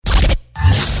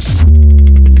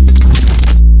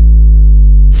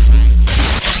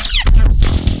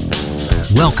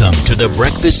Welcome to the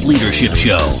Breakfast Leadership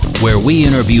Show, where we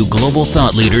interview global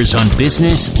thought leaders on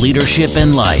business, leadership,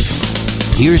 and life.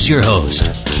 Here's your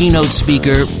host, keynote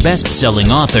speaker,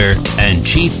 best-selling author, and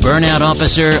chief burnout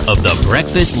officer of the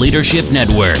Breakfast Leadership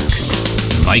Network,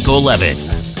 Michael Levitt.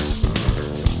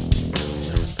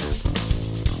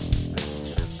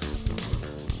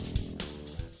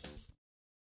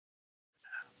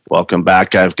 Welcome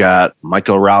back. I've got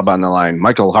Michael Robb on the line.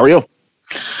 Michael, how are you?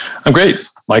 I'm great.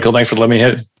 Michael, thanks for letting me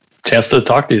have a chance to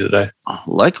talk to you today.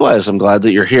 Likewise, I'm glad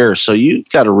that you're here. So you've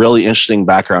got a really interesting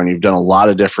background. You've done a lot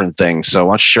of different things. So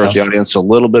why don't you share with the audience a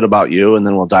little bit about you, and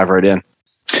then we'll dive right in.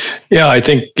 Yeah, I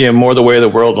think more the way of the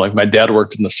world. Like my dad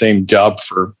worked in the same job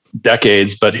for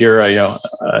decades, but here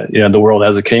the world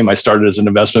as it came. I started as an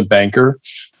investment banker,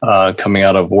 coming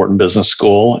out of Wharton Business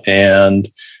School,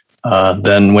 and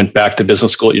then went back to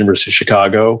business school at University of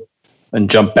Chicago and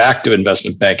jumped back to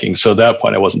investment banking. So at that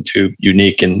point, I wasn't too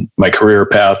unique in my career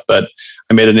path, but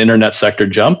I made an internet sector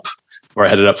jump where I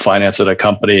headed up finance at a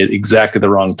company at exactly the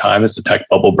wrong time as the tech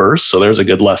bubble burst. So there's a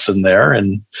good lesson there,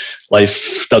 and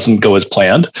life doesn't go as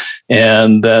planned.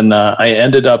 And then I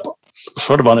ended up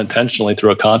sort of unintentionally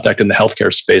through a contact in the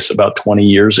healthcare space about 20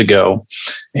 years ago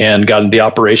and got into the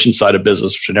operations side of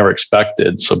business, which I never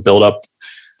expected. So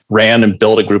ran and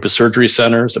built a group of surgery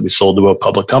centers that we sold to a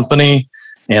public company.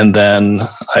 And then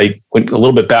I went a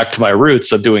little bit back to my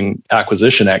roots of doing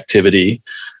acquisition activity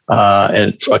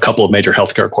and a couple of major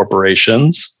healthcare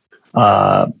corporations,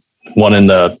 one in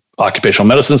the occupational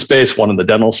medicine space, one in the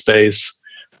dental space,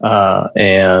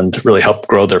 and really helped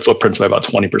grow their footprints by about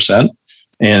 20%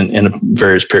 in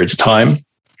various periods of time.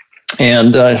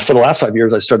 And for the last 5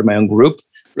 years, I started my own group,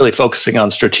 really focusing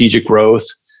on strategic growth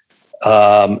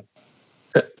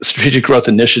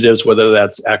initiatives, whether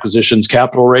that's acquisitions,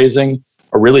 capital raising,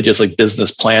 or really just like business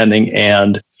planning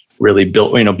and really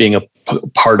being a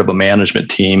part of a management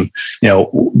team,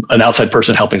 an outside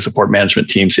person helping support management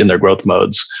teams in their growth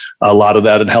modes. A lot of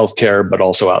that in healthcare, but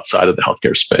also outside of the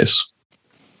healthcare space.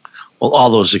 Well, all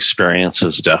those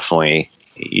experiences definitely,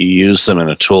 you use them in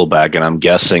a tool bag. And I'm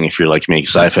guessing if you're like me,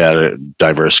 because I've had a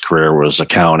diverse career, was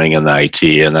accounting and IT,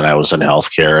 and then I was in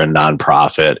healthcare and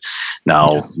nonprofit,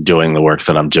 now doing the work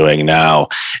that I'm doing now.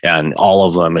 And all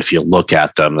of them, if you look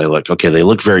at them, they look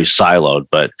very siloed,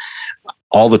 but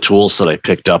all the tools that I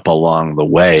picked up along the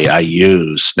way, I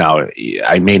use. Now,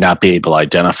 I may not be able to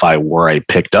identify where I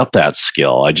picked up that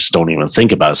skill. I just don't even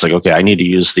think about it. It's like, okay, I need to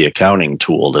use the accounting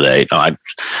tool today. No, I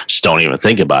just don't even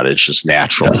think about it. It's just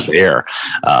naturally there.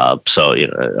 So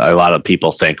a lot of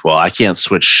people think, well, I can't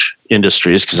switch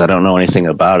industries because I don't know anything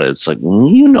about it. It's like,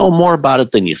 you know more about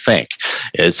it than you think.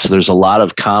 There's a lot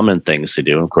of common things to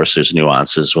do. Of course, there's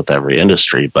nuances with every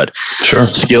industry, but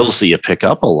skills that you pick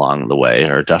up along the way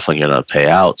are definitely going to pay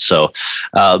out. So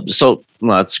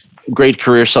that's great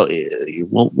career. So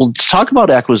we'll talk about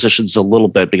acquisitions a little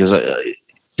bit because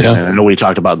I know we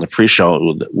talked about in the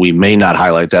pre-show, we may not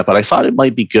highlight that, but I thought it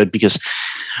might be good because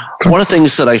one of the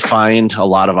things that I find a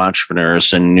lot of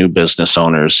entrepreneurs and new business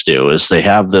owners do is they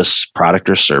have this product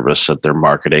or service that they're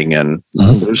marketing, and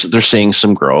they're seeing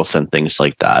some growth and things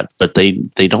like that, but they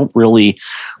don't really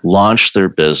launch their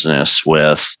business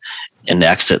with an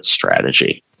exit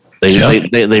strategy.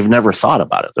 They've never thought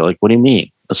about it. They're like, what do you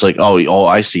mean? It's like, oh,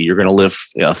 I see. You're going to live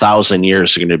 1,000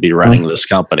 years. You're going to be running this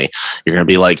company. You're going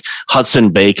to be like Hudson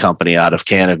Bay Company out of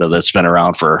Canada that's been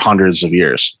around for hundreds of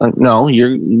years. No,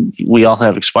 we all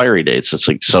have expiry dates. It's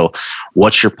like, so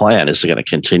what's your plan? Is it going to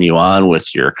continue on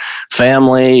with your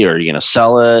family, or are you going to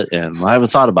sell it? And I haven't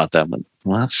thought about that, but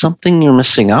that's something you're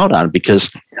missing out on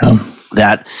because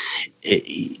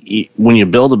when you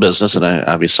build a business, and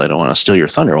obviously I don't want to steal your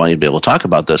thunder, I want you to be able to talk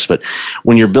about this, but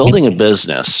when you're building a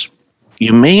business,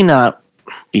 you may not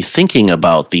be thinking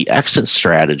about the exit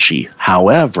strategy.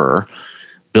 However,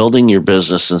 building your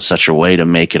business in such a way to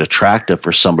make it attractive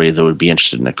for somebody that would be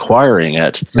interested in acquiring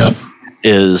it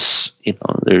is,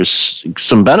 there's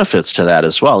some benefits to that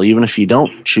as well. Even if you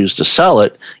don't choose to sell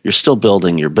it, you're still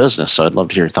building your business. So I'd love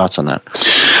to hear your thoughts on that.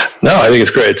 No, I think it's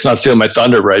great. It's not stealing my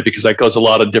thunder, right? Because that goes a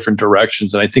lot of different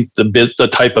directions. And I think the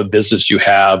type of business you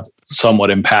have somewhat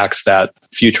impacts that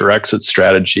future exit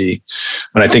strategy.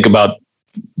 When I think about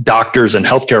doctors and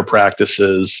healthcare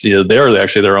practices, they're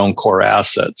actually their own core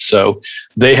assets. So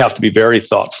they have to be very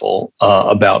thoughtful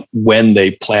about when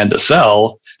they plan to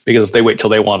sell, because if they wait till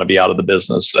they want to be out of the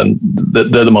business, then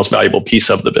they're the most valuable piece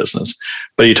of the business.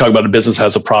 But you talk about a business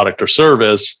has a product or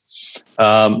service,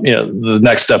 the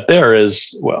next step there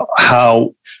is, well,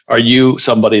 how are you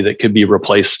somebody that could be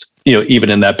replaced, even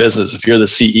in that business? If you're the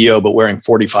CEO, but wearing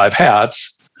 45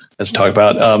 hats, as we talk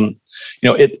about,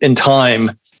 in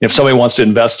time, if somebody wants to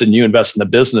invest in you, invest in the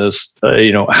business,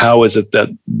 how is it that,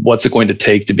 what's it going to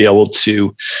take to be able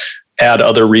to add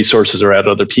other resources or add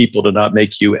other people to not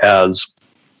make you as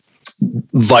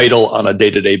vital on a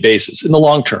day-to-day basis in the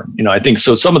long term? I think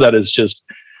so. Some of that is just,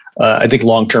 I think,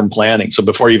 long-term planning. So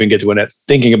before you even get to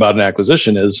thinking about an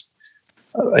acquisition is,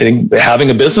 I think, having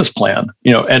a business plan,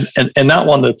 and not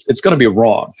one that it's going to be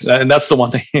wrong. And that's the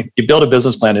one thing. You build a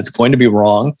business plan, it's going to be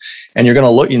wrong. And you're going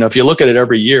to look, if you look at it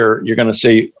every year, you're going to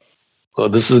say, well,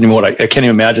 this isn't even what I can't even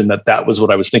imagine that was what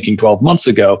I was thinking 12 months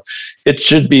ago. It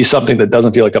should be something that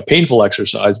doesn't feel like a painful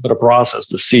exercise, but a process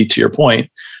to see, to your point,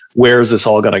 where is this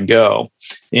all going to go?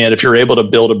 And if you're able to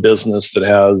build a business that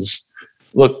has,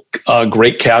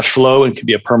 great cash flow and can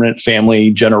be a permanent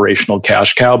family generational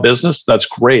cash cow business, that's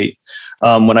great.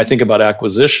 When I think about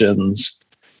acquisitions,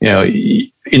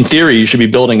 in theory, you should be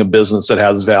building a business that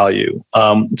has value.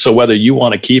 So whether you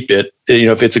want to keep it,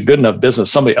 if it's a good enough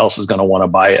business, somebody else is going to want to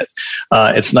buy it.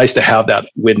 It's nice to have that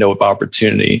window of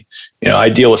opportunity. I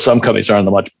deal with some companies aren't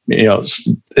the much,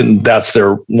 and that's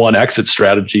their one exit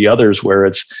strategy. Others where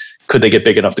it's, could they get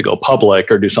big enough to go public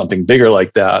or do something bigger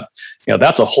like that?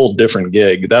 That's a whole different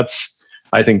gig.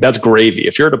 I think that's gravy.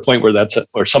 If you're at a point where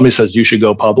where somebody says you should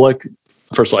go public,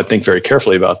 first of all, I think very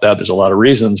carefully about that. There's a lot of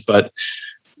reasons, but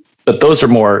those are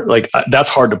more like, that's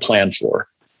hard to plan for.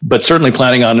 But certainly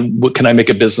planning on, what can I make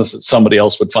a business that somebody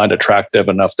else would find attractive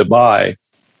enough to buy?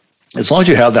 As long as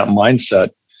you have that mindset,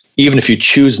 even if you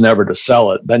choose never to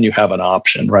sell it, then you have an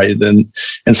option, right? And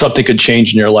something could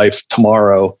change in your life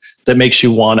tomorrow that makes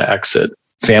you want to exit,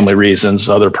 family reasons,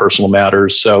 other personal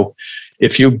matters. So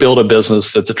if you build a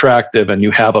business that's attractive and you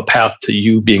have a path to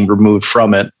you being removed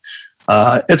from it,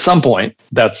 at some point,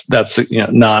 that's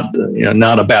not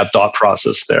a bad thought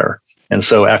process there. And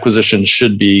so acquisitions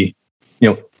should be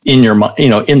in your mind,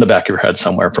 in the back of your head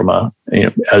somewhere from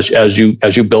as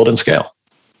you build and scale.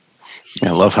 I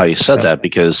love how you said that,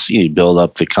 because you build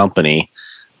up the company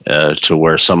to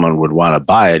where someone would want to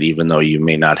buy it, even though you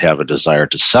may not have a desire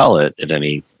to sell it at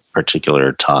any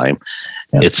particular time.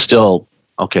 Yeah. It's still,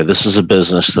 okay, this is a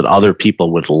business that other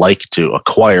people would like to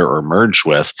acquire or merge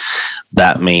with.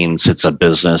 That means it's a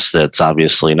business that's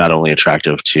obviously not only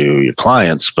attractive to your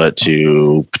clients, but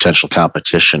to potential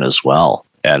competition as well.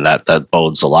 And that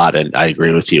bodes a lot. And I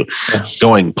agree with you. Yeah.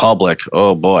 Going public,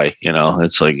 oh boy,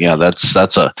 it's like,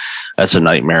 that's a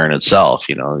nightmare in itself.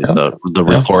 The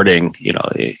reporting,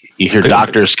 you hear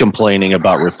doctors complaining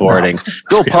about reporting.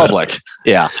 Go public.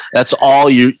 Yeah. That's all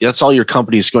your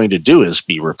company's going to do is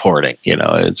be reporting.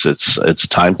 It's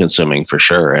time consuming for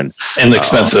sure. And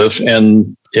expensive.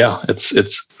 And I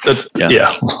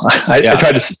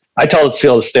tell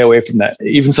Phil to stay away from that.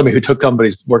 Even somebody who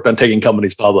worked on taking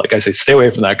companies public, I say, stay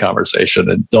away from that conversation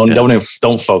and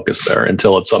don't focus there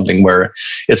until it's something where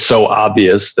it's so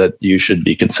obvious that you should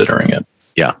be considering it.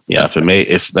 Yeah. Yeah.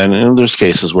 Then there's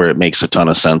cases where it makes a ton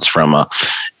of sense from a,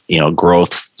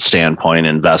 growth standpoint,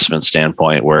 investment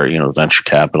standpoint, where, venture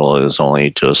capital is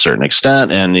only to a certain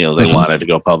extent and, they wanted to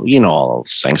go public, all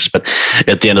those things. But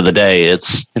at the end of the day,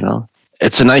 it's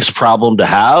a nice problem to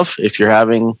have if you're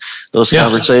having those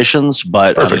conversations.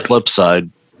 But on the flip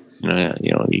side,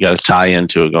 you got to tie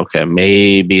into it. Okay,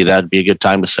 maybe that'd be a good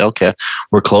time to say, okay,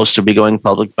 we're close to be going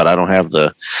public, but I don't have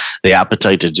the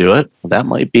appetite to do it. That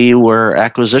might be where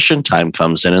acquisition time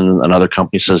comes in, and another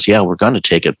company says, yeah, we're going to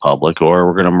take it public, or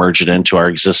we're going to merge it into our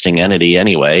existing entity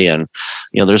anyway. And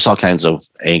there's all kinds of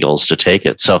angles to take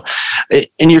it. So,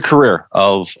 in your career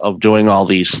of doing all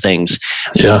these things,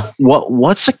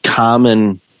 what's a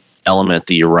common element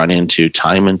that you run into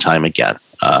time and time again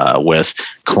with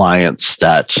clients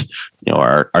that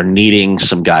are needing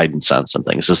some guidance on some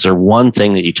things? Is there one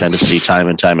thing that you tend to see time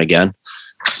and time again?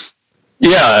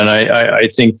 Yeah, and I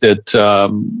think that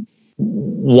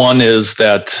one is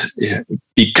that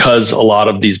because a lot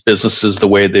of these businesses, the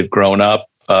way they've grown up,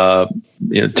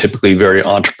 typically very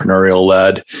entrepreneurial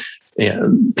led,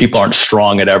 people aren't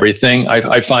strong at everything.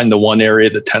 I find the one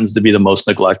area that tends to be the most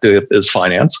neglected is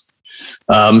finance.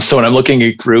 So when I'm looking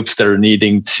at groups that are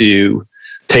needing to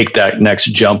take that next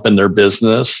jump in their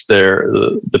business, they're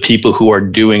the people who are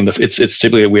doing it's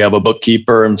typically, we have a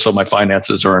bookkeeper, and so my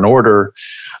finances are in order.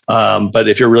 But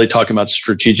if you're really talking about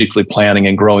strategically planning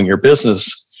and growing your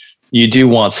business, you do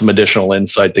want some additional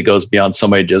insight that goes beyond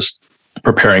somebody just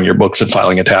preparing your books and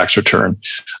filing a tax return,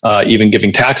 even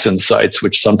giving tax insights,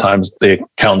 which sometimes the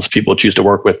accountants people choose to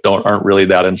work with aren't really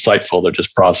that insightful. They're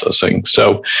just processing.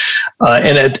 So,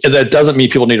 and that doesn't mean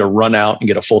people need to run out and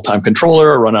get a full-time controller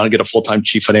or run out and get a full-time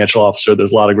chief financial officer.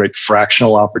 There's a lot of great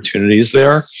fractional opportunities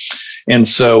there. And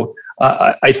so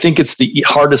I think it's the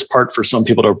hardest part for some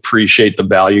people to appreciate the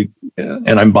value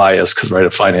and I'm biased because I had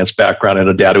a finance background and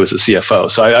a dad who was a CFO.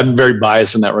 So I'm very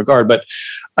biased in that regard. But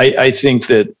I think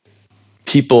that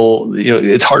people,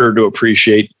 it's harder to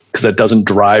appreciate because that doesn't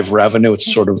drive revenue.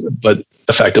 It's sort of, but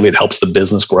effectively it helps the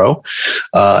business grow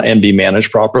and be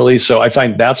managed properly. So I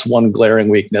find that's one glaring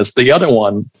weakness. The other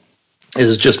one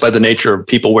is just by the nature of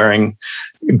people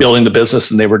building the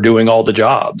business and they were doing all the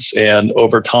jobs. And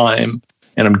over time,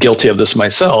 and I'm guilty of this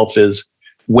myself, is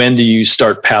when do you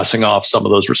start passing off some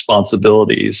of those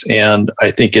responsibilities? And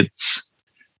I think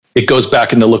it goes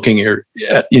back into looking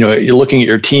at you're looking at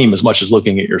your team as much as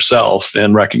looking at yourself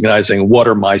and recognizing what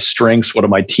are my strengths, what are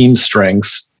my team's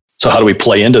strengths. So how do we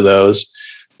play into those?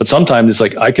 But sometimes it's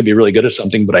like, I could be really good at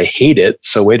something, but I hate it.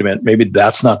 So wait a minute, maybe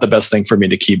that's not the best thing for me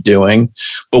to keep doing.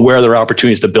 But where are there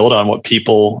opportunities to build on what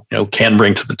people can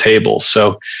bring to the table?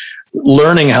 So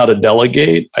learning how to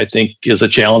delegate, I think, is a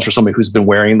challenge for somebody who's been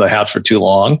wearing the hats for too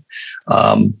long.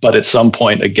 But at some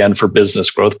point, again, for business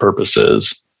growth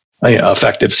purposes, an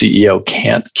effective CEO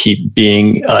can't keep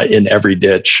being in every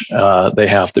ditch. They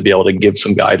have to be able to give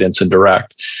some guidance and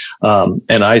direct.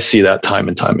 And I see that time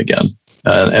and time again.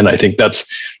 And I think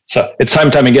it's time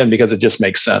and time again because it just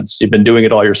makes sense. You've been doing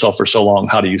it all yourself for so long.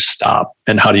 How do you stop?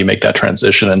 And how do you make that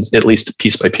transition? And at least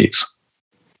piece by piece.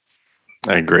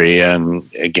 I agree. And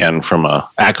again, from an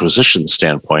acquisition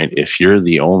standpoint, if you're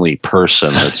the only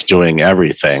person that's doing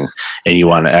everything and you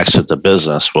want to exit the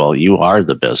business, well, you are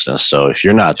the business. So if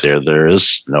you're not there, there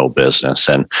is no business.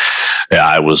 And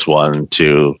I was one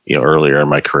to, earlier in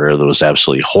my career that was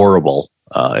absolutely horrible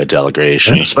at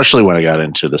delegation, especially when I got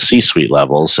into the C-suite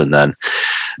levels. And then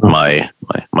my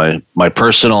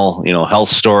personal, health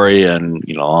story and,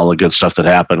 all the good stuff that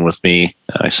happened with me,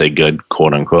 I say good,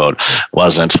 quote unquote,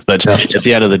 wasn't. But at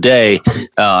the end of the day,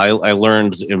 I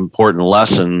learned important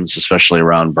lessons, especially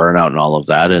around burnout and all of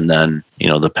that. And then,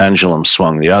 the pendulum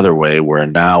swung the other way, where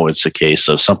now it's a case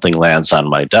of something lands on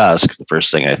my desk. The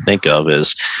first thing I think of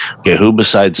is, okay, who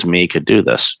besides me could do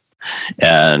this?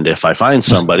 And if I find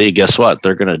somebody, guess what?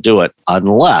 They're going to do it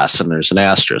unless, and there's an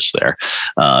asterisk there,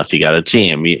 if you got a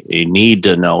team, you need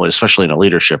to know, especially in a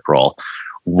leadership role,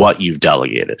 what you've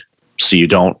delegated. So you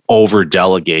don't over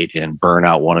delegate and burn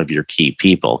out one of your key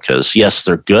people, because yes,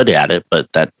 they're good at it,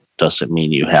 but that doesn't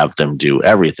mean you have them do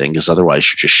everything, because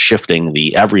otherwise you're just shifting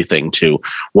the everything to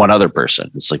one other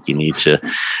person. It's like you need to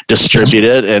distribute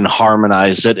it and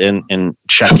harmonize it and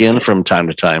check in from time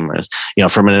to time.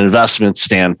 From an investment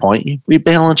standpoint, you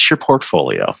rebalance your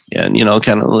portfolio and,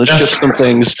 kind of shift some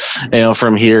things,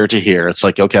 from here to here. It's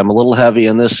like, okay, I'm a little heavy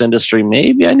in this industry.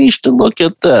 Maybe I need to look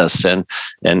at this and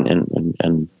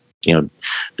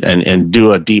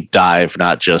do a deep dive,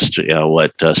 not just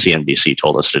what CNBC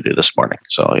told us to do this morning.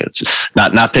 So it's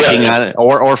not picking on it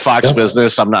or Fox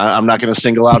Business. I'm not going to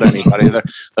single out anybody.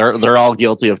 They're all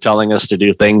guilty of telling us to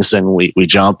do things, and we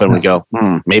jump and we go,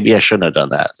 maybe I shouldn't have done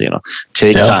that.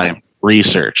 Take time,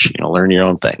 research, learn your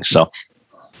own things. So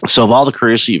of all the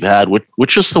careers that you've had,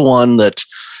 which is the one that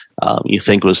you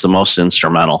think was the most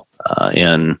instrumental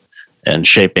in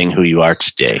shaping who you are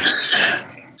today?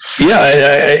 Yeah,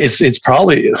 it's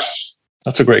probably,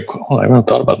 that's a great question. I haven't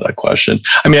thought about that question.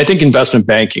 I mean, I think investment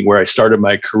banking, where I started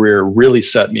my career, really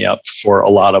set me up for a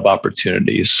lot of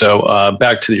opportunities. So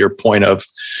back to your point of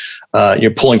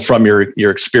you're pulling from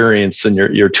your experience and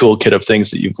your toolkit of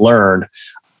things that you've learned.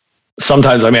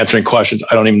 Sometimes I'm answering questions,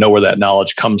 I don't even know where that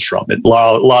knowledge comes from. A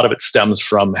lot of it stems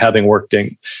from having worked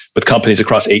with companies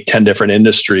across 8-10 different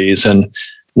industries, and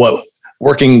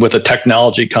working with a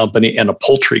technology company and a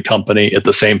poultry company at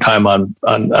the same time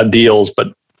on deals,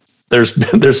 but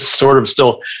there's sort of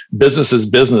still business is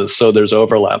business, so there's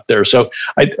overlap there. So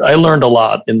I learned a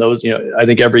lot in those. I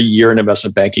think every year in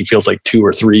investment banking feels like 2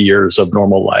 or 3 years of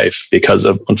normal life because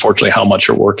of, unfortunately, how much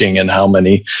you're working and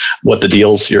what the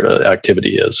deals your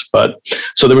activity is. But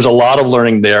so there was a lot of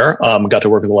learning there. Got to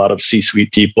work with a lot of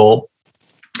C-suite people.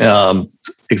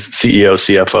 CEOs,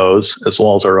 CFOs, as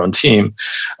well as our own team.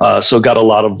 So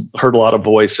heard a lot of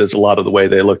voices, a lot of the way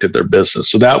they looked at their business.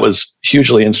 So that was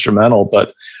hugely instrumental.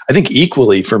 But I think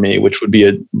equally for me, which would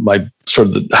be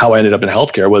how I ended up in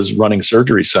healthcare, was running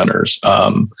surgery centers.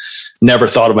 Never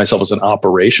thought of myself as an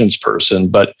operations person,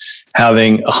 but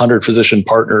having 100 physician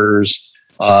partners,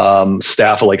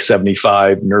 staff of like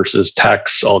 75, nurses,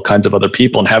 techs, all kinds of other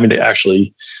people, and having to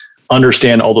actually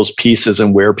understand all those pieces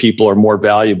and where people are more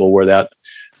valuable, where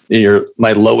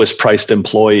my lowest priced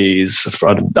employees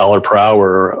for $1 per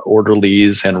hour,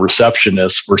 orderlies and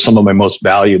receptionists, were some of my most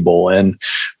valuable, and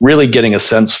really getting a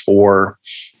sense for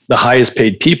the highest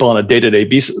paid people on a day-to-day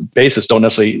basis don't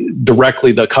necessarily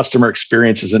directly, the customer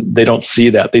experiences, and they don't see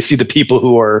that. They see the people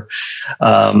who are,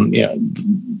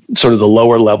 sort of the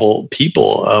lower level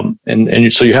people.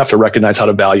 And so you have to recognize how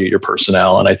to value your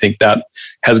personnel. And I think that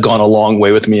has gone a long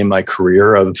way with me in my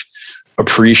career of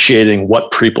appreciating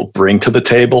what people bring to the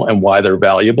table and why they're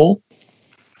valuable,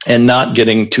 and not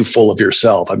getting too full of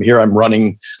yourself. I'm here, I'm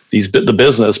running the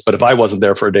business, but if I wasn't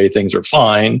there for a day, things are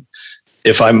fine.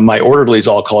 If my orderly's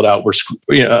all called out,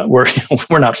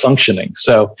 we're not functioning.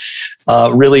 So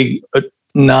really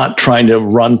not trying to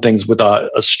run things with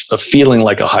a feeling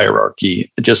like a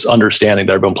hierarchy, just understanding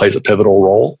that everyone plays a pivotal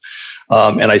role.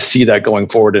 And I see that going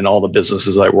forward in all the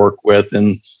businesses I work with.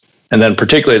 And then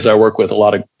particularly as I work with a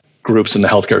lot of groups in the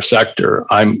healthcare sector,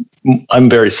 I'm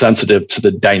very sensitive to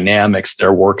the dynamics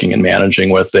they're working and managing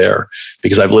with there,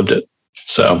 because I've lived it.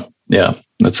 So yeah,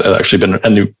 that's actually been a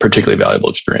new particularly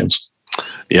valuable experience.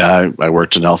 Yeah, I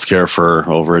worked in healthcare for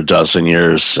over a dozen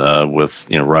years with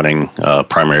running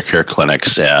primary care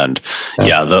clinics, and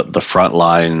the front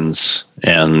lines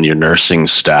and your nursing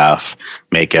staff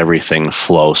make everything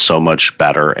flow so much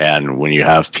better. And when you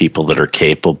have people that are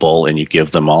capable and you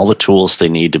give them all the tools they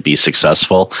need to be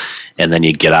successful, and then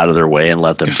you get out of their way and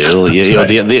let them do.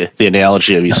 The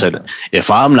analogy of, you said,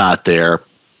 if I'm not there,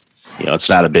 it's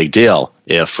not a big deal.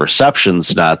 If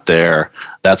reception's not there,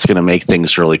 that's going to make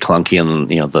things really clunky,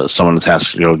 and someone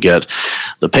has to go get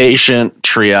the patient,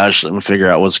 triage them, figure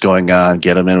out what's going on,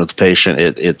 get them in with the patient.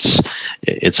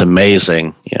 It's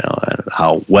amazing,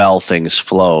 how well things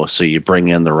flow. So you bring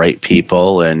in the right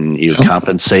people and you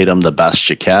compensate them the best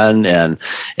you can, and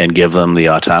give them the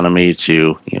autonomy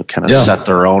to set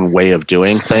their own way of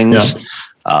doing things.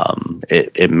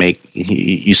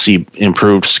 You see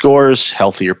improved scores,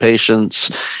 healthier patients,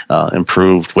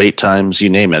 improved wait times, you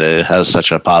name it. It has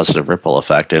such a positive ripple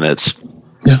effect, and it's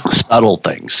subtle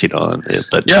things,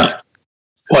 but well,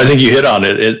 I think you hit on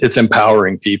it. It's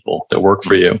empowering people that work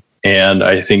for you. And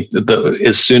I think that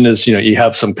as soon as, you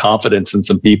have some confidence in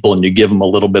some people and you give them a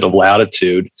little bit of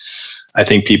latitude, I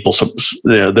think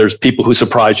there's people who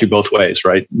surprise you both ways,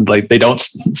 right? Like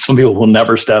some people will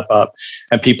never step up,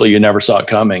 and people you never saw it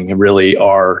coming really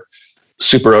are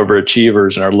super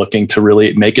overachievers and are looking to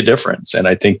really make a difference. And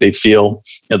I think they feel,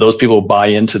 those people buy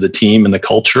into the team and the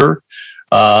culture,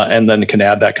 and then can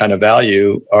add that kind of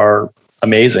value, are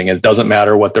amazing. And it doesn't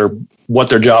matter what their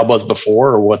job was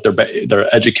before or what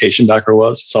their education background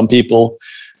was. Some people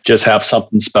just have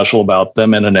something special about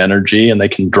them and an energy, and they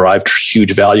can drive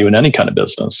huge value in any kind of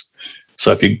business.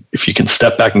 So if you can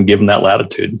step back and give them that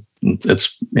latitude,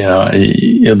 it's,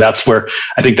 that's where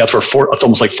it's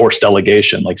almost like forced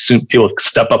delegation. Like, soon people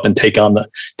step up and take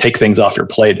things off your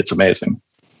plate. It's amazing.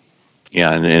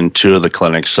 Yeah. And in two of the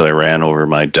clinics that I ran over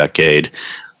my decade,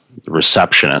 the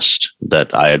receptionist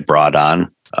that I had brought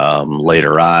on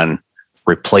later on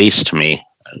replaced me.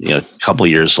 A couple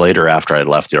of years later, after I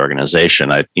left the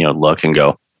organization, I look and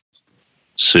go,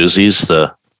 Susie's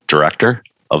the director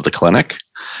of the clinic,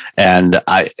 and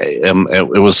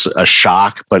it was a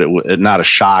shock, but not a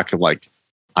shock. Like,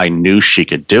 I knew she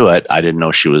could do it. I didn't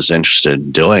know she was interested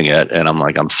in doing it, and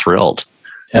I'm thrilled.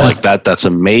 Yeah. Like that's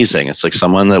amazing. It's like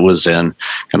someone that was in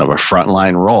kind of a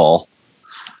frontline role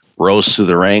rose through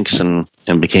the ranks and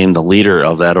became the leader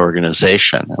of that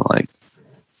organization.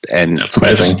 And that's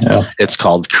amazing. It's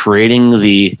called creating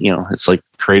it's like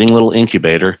creating a little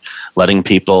incubator, letting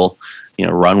people,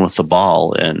 run with the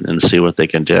ball and see what they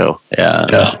can do.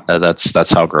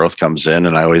 That's how growth comes in.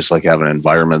 And I always like having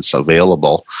environments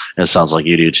available. And it sounds like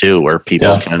you do too, where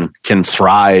people can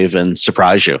thrive and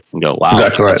surprise you and go, wow,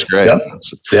 exactly right. That's great.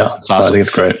 That's awesome. I think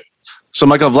it's great. So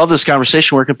Michael, I've loved this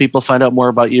conversation. Where can people find out more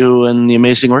about you and the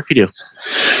amazing work you do?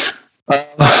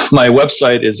 My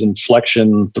website is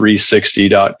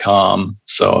inflection360.com.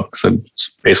 So I'm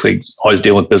basically always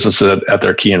dealing with businesses at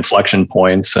their key inflection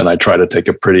points. And I try to take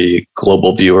a pretty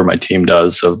global view, or my team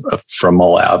does, from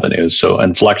all avenues. So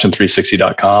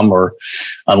inflection360.com, or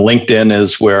on LinkedIn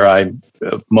is where I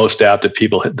most apt. If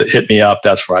people hit me up,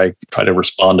 that's where I try to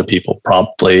respond to people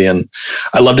promptly. And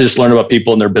I love to just learn about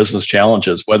people and their business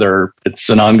challenges, whether it's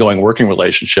an ongoing working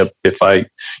relationship. You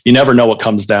never know what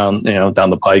comes down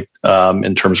the pike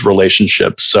in terms of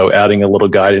relationships. So adding a little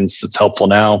guidance that's helpful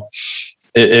now,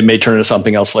 it may turn into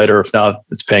something else later. If not,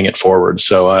 it's paying it forward.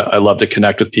 So I love to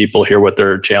connect with people, hear what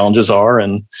their challenges are,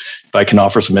 and if I can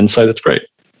offer some insight, that's great.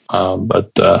 So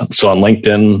on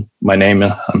LinkedIn, my name,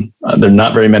 there are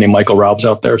not very many Michael Raubs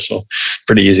out there, so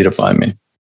pretty easy to find me.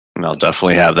 And I'll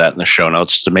definitely have that in the show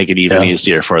notes to make it even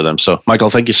easier for them. So Michael,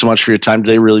 thank you so much for your time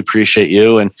today. Really appreciate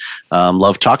you, and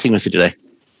love talking with you today.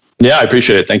 Yeah, I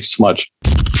appreciate it. Thank you so much.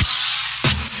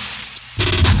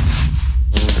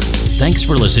 Thanks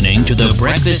for listening to the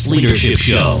Breakfast Leadership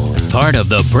Show, part of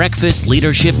the Breakfast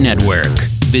Leadership Network.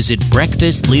 Visit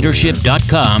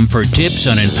breakfastleadership.com for tips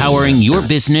on empowering your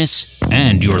business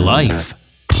and your life.